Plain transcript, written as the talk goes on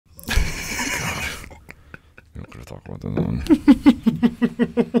this one.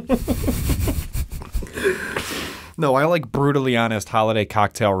 No, I like brutally honest holiday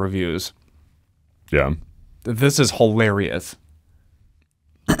cocktail reviews. Yeah. This is hilarious.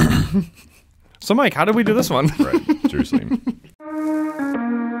 So, Mike, how did we do this one? Right. Seriously.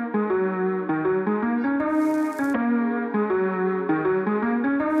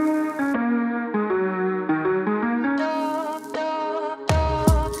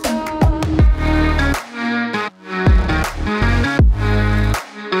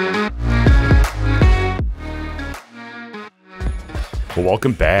 Well,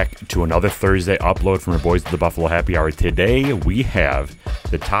 welcome back to another Thursday upload from our boys at the Buffalo Happy Hour. Today, we have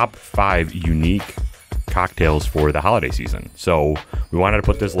the top 5 unique cocktails for the holiday season. So we wanted to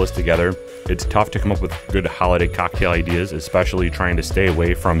put this list together. It's tough to come up with good holiday cocktail ideas, especially trying to stay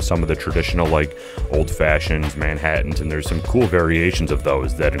away from some of the traditional like old fashions, Manhattans, and there's some cool variations of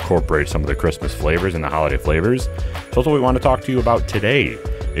those that incorporate some of the Christmas flavors and the holiday flavors. So that's what we want to talk to you about today.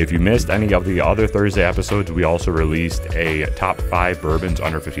 If you missed any of the other Thursday episodes, we also released a top 5 bourbons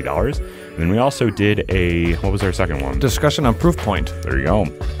under $50. And then we also did a, what was our second one? Discussion on Proof Point. There you go.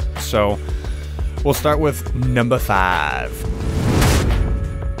 So we'll start with number 5.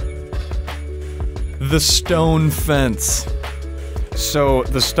 The Stone Fence. So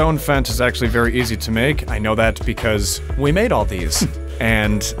the Stone Fence is actually very easy to make. I know that because we made all these.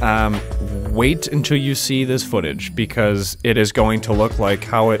 And wait until you see this footage because it is going to look like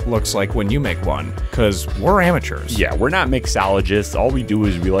how it looks like when you make one because we're amateurs. Yeah, we're not mixologists. All we do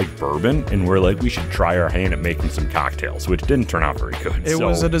is we like bourbon and we're like, we should try our hand at making some cocktails, which didn't turn out very good. It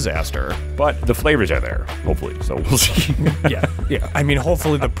was a disaster. But the flavors are there, hopefully, so we'll see. Yeah. I mean,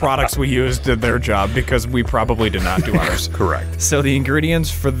 hopefully the products we used did their job because we probably did not do ours. Correct. So the ingredients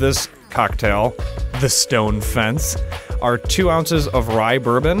for this cocktail, the Stone Fence, are 2 ounces of rye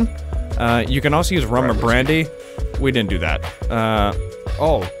bourbon. You can also use rum or brandy. We didn't do that.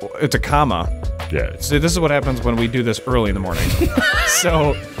 Oh, it's a comma. Yeah. So this is what happens when we do this early in the morning.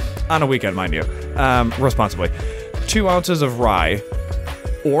 So, on a weekend, mind you. Responsibly. 2 ounces of rye,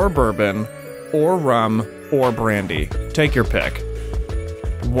 or bourbon, or rum, or brandy. Take your pick.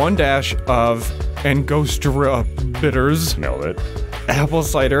 1 dash of Angostura bitters. Nailed it. Apple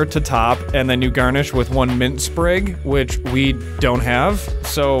cider to top, and then you garnish with 1 mint sprig, which we don't have,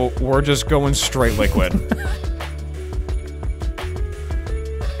 so we're just going straight liquid.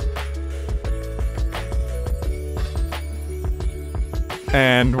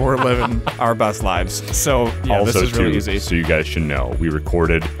 And we're living our best lives. So, yeah, also, this is really easy. So you guys should know, we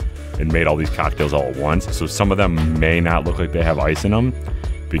recorded and made all these cocktails all at once, so some of them may not look like they have ice in them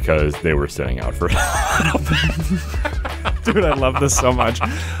because they were sitting out for Dude, I love this so much.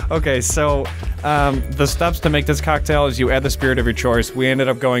 Okay, so the steps to make this cocktail is you add the spirit of your choice. We ended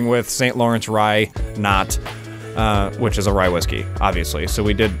up going with St. Lawrence Rye, not, which is a rye whiskey, obviously. So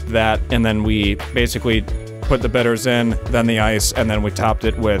we did that, and then we basically put the bitters in, then the ice, and then we topped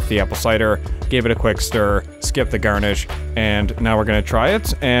it with the apple cider, gave it a quick stir, skipped the garnish, and now we're going to try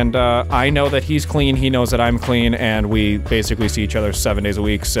it. And I know that he's clean, he knows that I'm clean, and we basically see each other 7 days a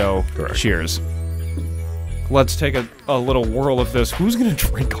week, so Correct. Cheers. Let's take a little whirl of this. Who's going to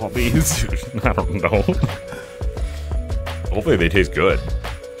drink all these? I don't know. Hopefully they taste good.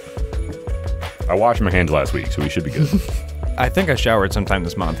 I washed my hands last week, so we should be good. I think I showered sometime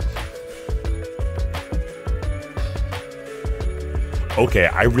this month. Okay,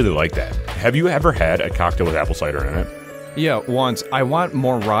 I really like that. Have you ever had a cocktail with apple cider in it? Yeah, once. I want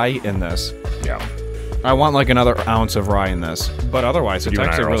more rye in this. Yeah. I want like another ounce of rye in this. But otherwise, it's You and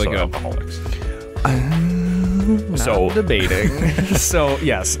I actually are really also good. alcoholics. So debating. So,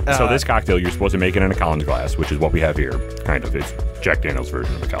 yes. So this cocktail, you're supposed to make it in a Collins glass, which is what we have here. Kind of. It's Jack Daniel's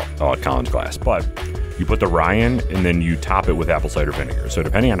version of a Collins glass. But you put the rye in, and then you top it with apple cider vinegar. So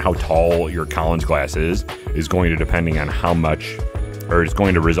depending on how tall your Collins glass is going to depending on how much, or it's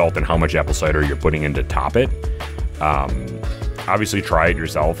going to result in how much apple cider you're putting in to top it. Obviously, try it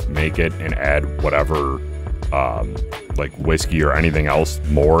yourself. Make it and add whatever like whiskey or anything else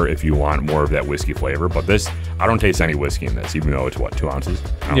more if you want more of that whiskey flavor. But this, I don't taste any whiskey in this, even though it's what, 2 ounces?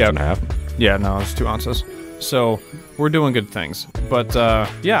 Ounce and a half? Yeah, no, it's 2 ounces. So we're doing good things. But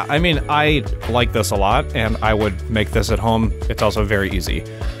yeah, I mean, I like this a lot, and I would make this at home. It's also very easy.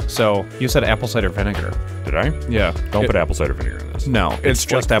 So you said apple cider vinegar. Did I? Yeah. Don't put apple cider vinegar in this. No, it's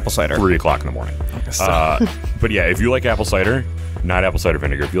just like apple cider. 3 o'clock in the morning. But yeah, if you like apple cider, not apple cider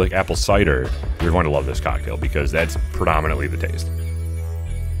vinegar. If you like apple cider, you're going to love this cocktail because that's predominantly the taste.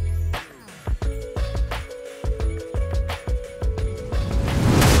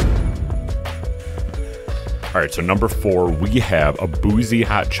 All All right, so number 4, we have a boozy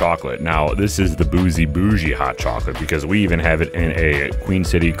hot chocolate. Now, this is the boozy bougie hot chocolate because we even have it in a Queen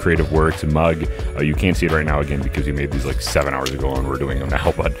City Creative Works mug. You can't see it right now again because we made these like 7 hours ago and we're doing them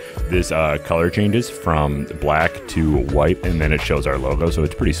now. But this color changes from black to white and then it shows our logo, so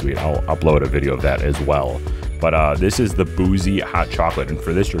it's pretty sweet. I'll upload a video of that as well. But this is the boozy hot chocolate, and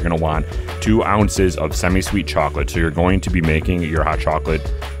for this you're going to want 2 ounces of semi-sweet chocolate. So you're going to be making your hot chocolate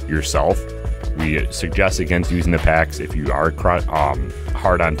yourself. We suggest against using the packs. If you are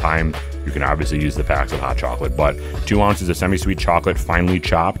hard on time, you can obviously use the packs of hot chocolate. But 2 ounces of semi-sweet chocolate, finely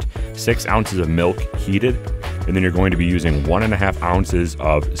chopped, 6 ounces of milk heated, and then you're going to be using 1.5 ounces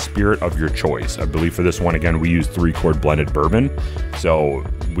of spirit of your choice. I believe for this one, again, we use 3-chord blended bourbon. So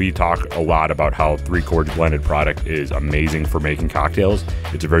we talk a lot about how 3-chord blended product is amazing for making cocktails.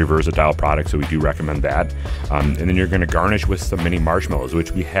 It's a very versatile product, so we do recommend that. And then you're going to garnish with some mini marshmallows,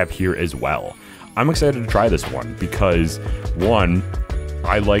 which we have here as well. I'm excited to try this one because, one,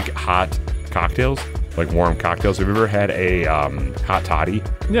 I like hot cocktails, like warm cocktails. Have you ever had a hot toddy?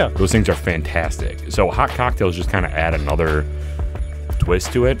 Yeah. Those things are fantastic. So hot cocktails just kind of add another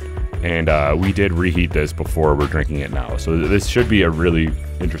twist to it. And we did reheat this before we're drinking it now. So this should be a really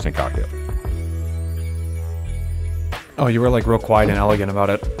interesting cocktail. Oh, you were like real quiet and elegant about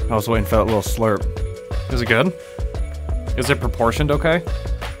it. I was waiting for that little slurp. Is it good? Is it proportioned okay?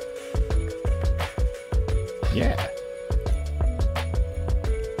 Yeah.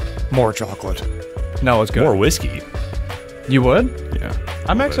 More chocolate. No, it's good. More whiskey. You would? Yeah.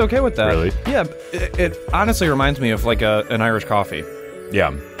 I'm actually okay with that. Really? Yeah, it honestly reminds me of like an Irish coffee.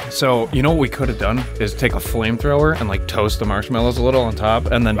 Yeah. So, you know what we could have done is take a flamethrower and like toast the marshmallows a little on top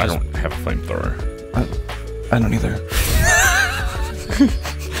and then I just... don't have a flamethrower. I don't either.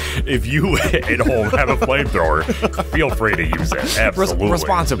 If you at home have a flamethrower, feel free to use it. Absolutely.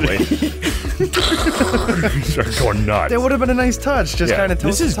 Responsibly. Start going nuts. That would have been a nice touch. Just Yeah, kind of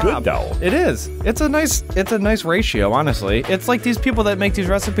toast this is the top. good, though. It is. It's a nice ratio, honestly. It's like these people that make these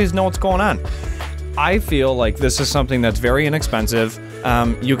recipes know what's going on. I feel like this is something that's very inexpensive.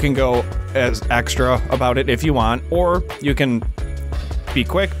 You can go as extra about it if you want, or you can be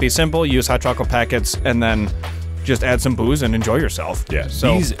quick, be simple, use hot chocolate packets, and then just add some booze and enjoy yourself. Yeah.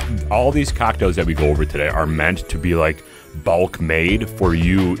 So all these cocktails that we go over today are meant to be like bulk made for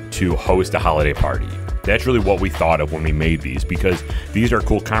you to host a holiday party. That's really what we thought of when we made these, because these are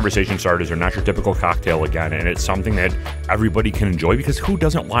cool conversation starters. They're not your typical cocktail again, and it's something that everybody can enjoy, because who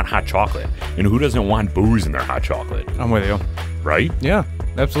doesn't want hot chocolate? And who doesn't want booze in their hot chocolate? I'm with you. Right? Yeah,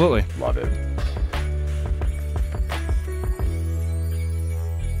 absolutely. Love it.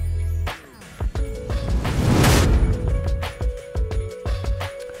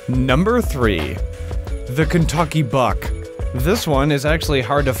 Number 3, the Kentucky Buck. This one is actually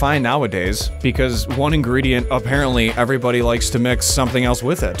hard to find nowadays because one ingredient, apparently everybody likes to mix something else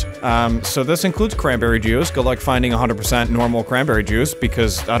with it. So this includes cranberry juice. Good luck finding 100% normal cranberry juice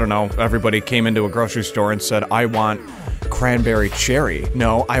because, I don't know, everybody came into a grocery store and said, I want cranberry cherry.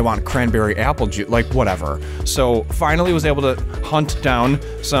 No, I want cranberry apple juice, like whatever. So finally was able to hunt down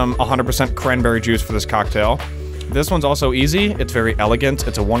some 100% cranberry juice for this cocktail. This one's also easy. It's very elegant.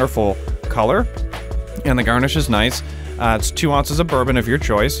 It's a wonderful color, and the garnish is nice. It's 2 ounces of bourbon of your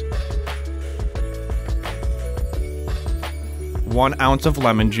choice, 1 ounce of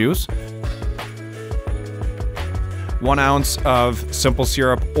lemon juice, 1 ounce of simple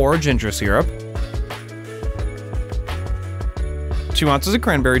syrup or ginger syrup, 2 ounces of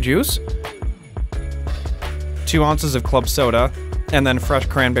cranberry juice, 2 ounces of club soda, and then fresh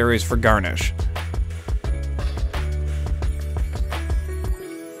cranberries for garnish.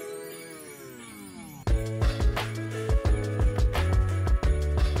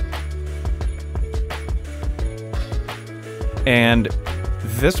 And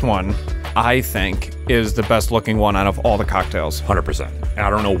this one, I think, is the best looking one out of all the cocktails. 100%. And I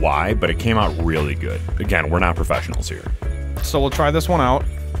don't know why, but it came out really good. Again, we're not professionals here. So we'll try this one out,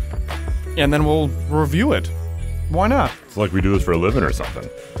 and then we'll review it. Why not? It's like we do this for a living or something.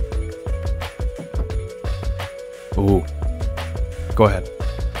 Ooh. Go ahead.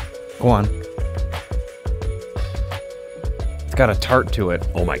 Go on. It's got a tart to it.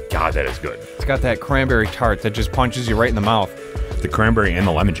 Oh my God, that is good. It's got that cranberry tart that just punches you right in the mouth. The cranberry and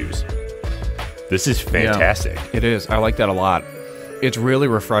the lemon juice. This is fantastic. Yeah, it is. I like that a lot. It's really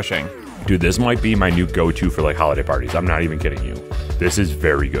refreshing. Dude, this might be my new go-to for like holiday parties. I'm not even kidding you. This is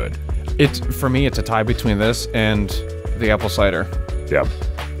very good. For me, it's a tie between this and the apple cider. Yeah.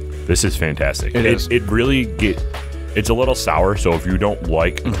 This is fantastic. It is. It really it's a little sour, so if you don't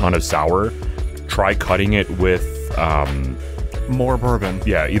like a ton of sour, try cutting it with More bourbon.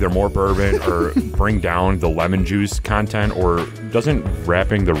 Yeah, either more bourbon or bring down the lemon juice content, or doesn't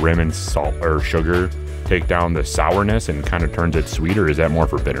wrapping the rim in salt or sugar take down the sourness and kind of turns it sweet, or is that more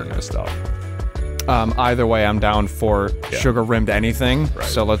for bitterness stuff? Either way, I'm down for sugar-rimmed anything,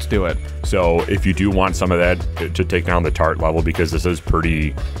 so let's do it. So if you do want some of that to take down the tart level, because this is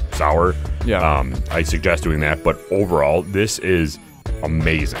pretty sour, I suggest doing that. But overall, this is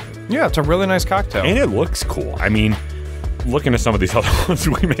amazing. Yeah, it's a really nice cocktail. And it looks cool. I mean, looking at some of these other ones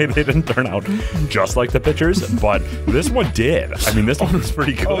we made, they didn't turn out just like the pictures, but this one did. I mean, this one was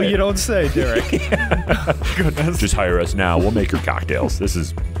pretty good. Oh, you don't say, Derek. Goodness. Just hire us now. We'll make your cocktails.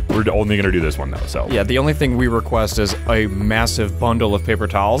 We're only going to do this one, though. So yeah, the only thing we request is a massive bundle of paper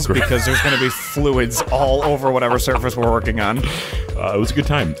towels because there's going to be fluids all over whatever surface we're working on. It was a good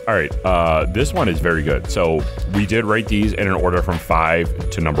time. All right. This one is very good. So we did rate these in an order from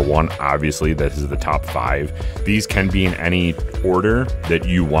 5 to number 1. Obviously, this is the top 5. These can be in any order that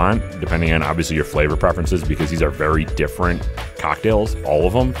you want, depending on obviously your flavor preferences, because these are very different cocktails, all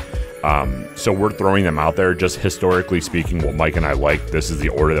of them. So we're throwing them out there. Just historically speaking, what Mike and I like, this is the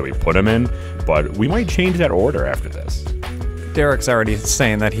order that we put them in, but we might change that order after this. Derek's already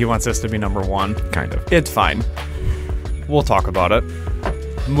saying that he wants this to be number 1. Kind of. It's fine. We'll talk about it.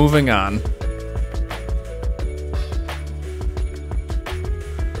 Moving on.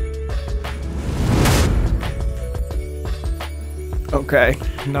 Okay,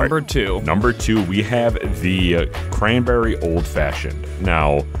 number 2. Number 2, we have the cranberry old fashioned.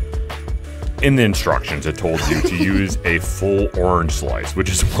 Now, in the instructions, it told you to use a full orange slice, which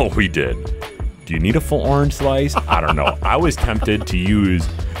is what we did. Do you need a full orange slice? I don't know. I was tempted to use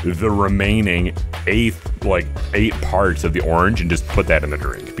the remaining 8 parts of the orange and just put that in the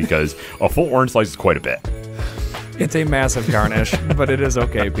drink, because a full orange slice is quite a bit. It's a massive garnish, but it is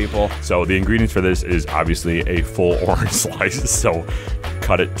okay, people. So the ingredients for this is obviously a full orange slice, so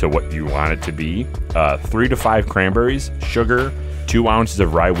cut it to what you want it to be. 3 to 5 cranberries, sugar, 2 ounces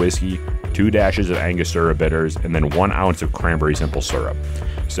of rye whiskey, 2 dashes of Angostura bitters, and then 1 ounce of cranberry simple syrup.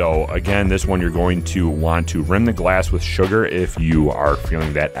 So again, this one you're going to want to rim the glass with sugar if you are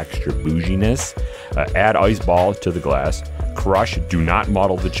feeling that extra bouginess. Add ice balls to the glass. Crush, do not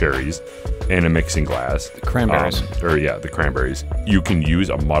muddle the cherries in a mixing glass. The cranberries. The cranberries. You can use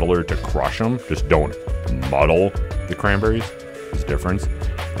a muddler to crush them. Just don't muddle the cranberries. There's a difference.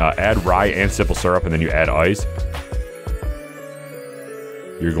 Add rye and simple syrup, and then you add ice.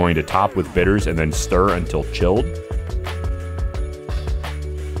 You're going to top with bitters and then stir until chilled.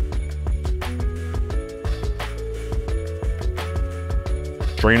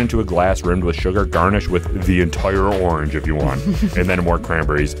 Strain into a glass rimmed with sugar. Garnish with the entire orange if you want, and then more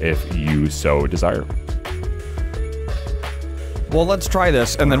cranberries if you so desire. Well, let's try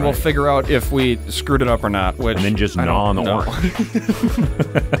this, and then we'll figure out if we screwed it up or not. Which and then just gnaw on the orange.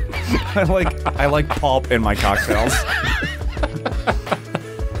 I like pulp in my cocktails.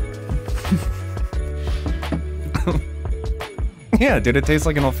 Yeah, dude, it tastes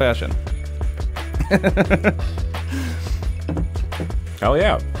like an old fashioned. Oh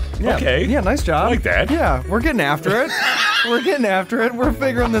yeah. Okay. Yeah, nice job. I like that. Yeah, we're getting after it. We're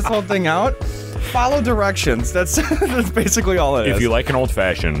figuring this whole thing out. Follow directions. That's basically all it is. If you like an old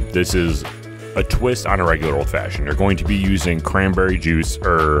fashioned, this is a twist on a regular old fashioned. You're going to be using cranberry juice,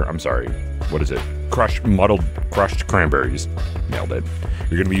 crushed cranberries. Nailed it.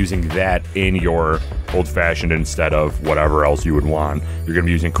 You're going to be using that in your old fashioned instead of whatever else you would want. You're going to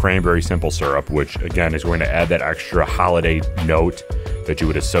be using cranberry simple syrup, which again is going to add that extra holiday note that you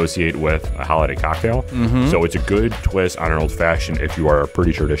would associate with a holiday cocktail. Mm-hmm. So it's a good twist on an old fashioned if you are a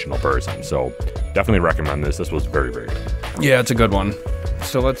pretty traditional person. So definitely recommend this. This was very, very good. Yeah, it's a good one.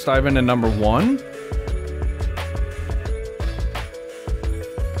 So let's dive into number 1.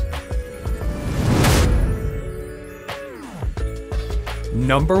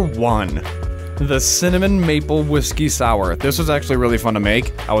 Number 1, the cinnamon maple whiskey sour. This was actually really fun to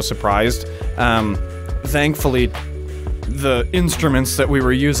make. I was surprised. Thankfully, the instruments that we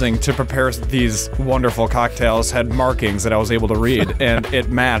were using to prepare these wonderful cocktails had markings that I was able to read, and it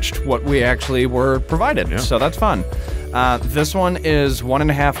matched what we actually were provided. Yeah. So that's fun. This one is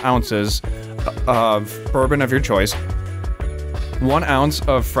 1.5 ounces of bourbon of your choice, 1 ounce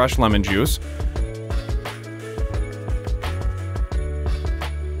of fresh lemon juice,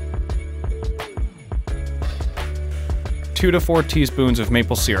 2 to 4 teaspoons of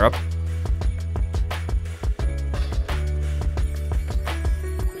maple syrup,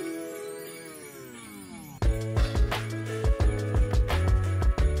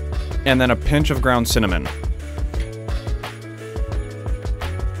 and then a pinch of ground cinnamon.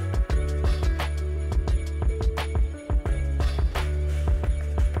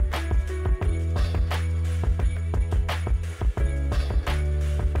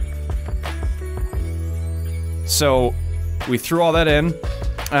 So we threw all that in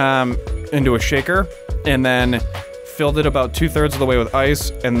into a shaker, and then filled it about 2/3 of the way with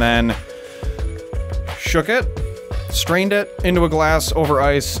ice, and then shook it, strained it into a glass over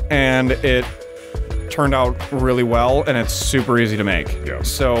ice, and it turned out really well, and it's super easy to make. Yeah.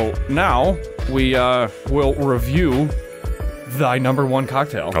 So now we will review thy number one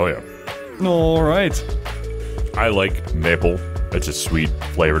cocktail. Oh, yeah. All right. I like maple. It's a sweet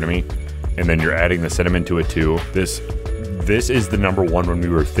flavor to me. And then you're adding the cinnamon to it, too. This is the number one when we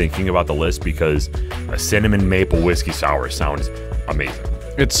were thinking about the list because a cinnamon maple whiskey sour sounds amazing.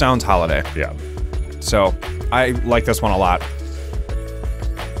 It sounds holiday. Yeah. So I like this one a lot.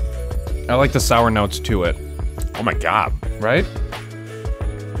 I like the sour notes to it. Oh, my God. Right?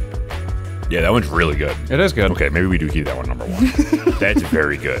 Yeah, that one's really good. It is good. Okay, maybe we do keep that one number one. That's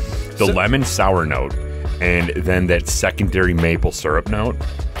very good. The lemon sour note and then that secondary maple syrup note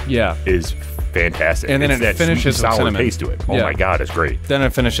Yeah. is fantastic. And then it's it that finishes sweet with sour cinnamon. taste to it. Oh Yeah. my God, it's great. Then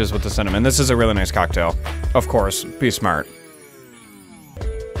it finishes with the cinnamon. This is a really nice cocktail. Of course, be smart.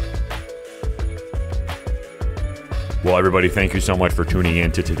 Well, everybody, thank you so much for tuning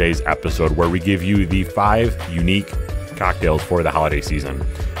in to today's episode where we give you the 5 unique cocktails for the holiday season.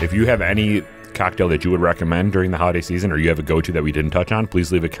 If you have any cocktail that you would recommend during the holiday season or you have a go-to that we didn't touch on,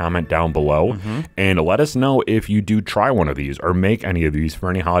 please leave a comment down below and let us know if you do try one of these or make any of these for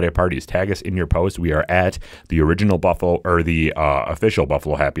any holiday parties. Tag us in your post. We are at the original Buffalo or the official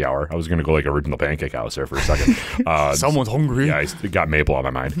Buffalo Happy Hour. I was going to go like original Pancake House there for a second. Someone's hungry. Yeah, I got maple on my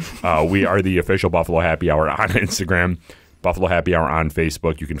mind. We are the official Buffalo Happy Hour on Instagram. Buffalo Happy Hour on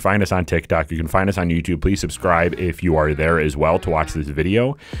Facebook. You can find us on TikTok. You can find us on YouTube. Please subscribe if you are there as well to watch this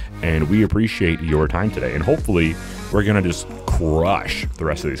video. And we appreciate your time today. And hopefully, we're going to just crush the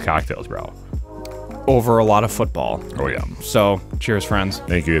rest of these cocktails, bro. Over a lot of football. Oh, yeah. So, cheers, friends.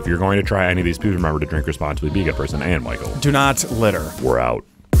 Thank you. If you're going to try any of these, please remember to drink responsibly, be a good person, and Michael. Do not litter. We're out.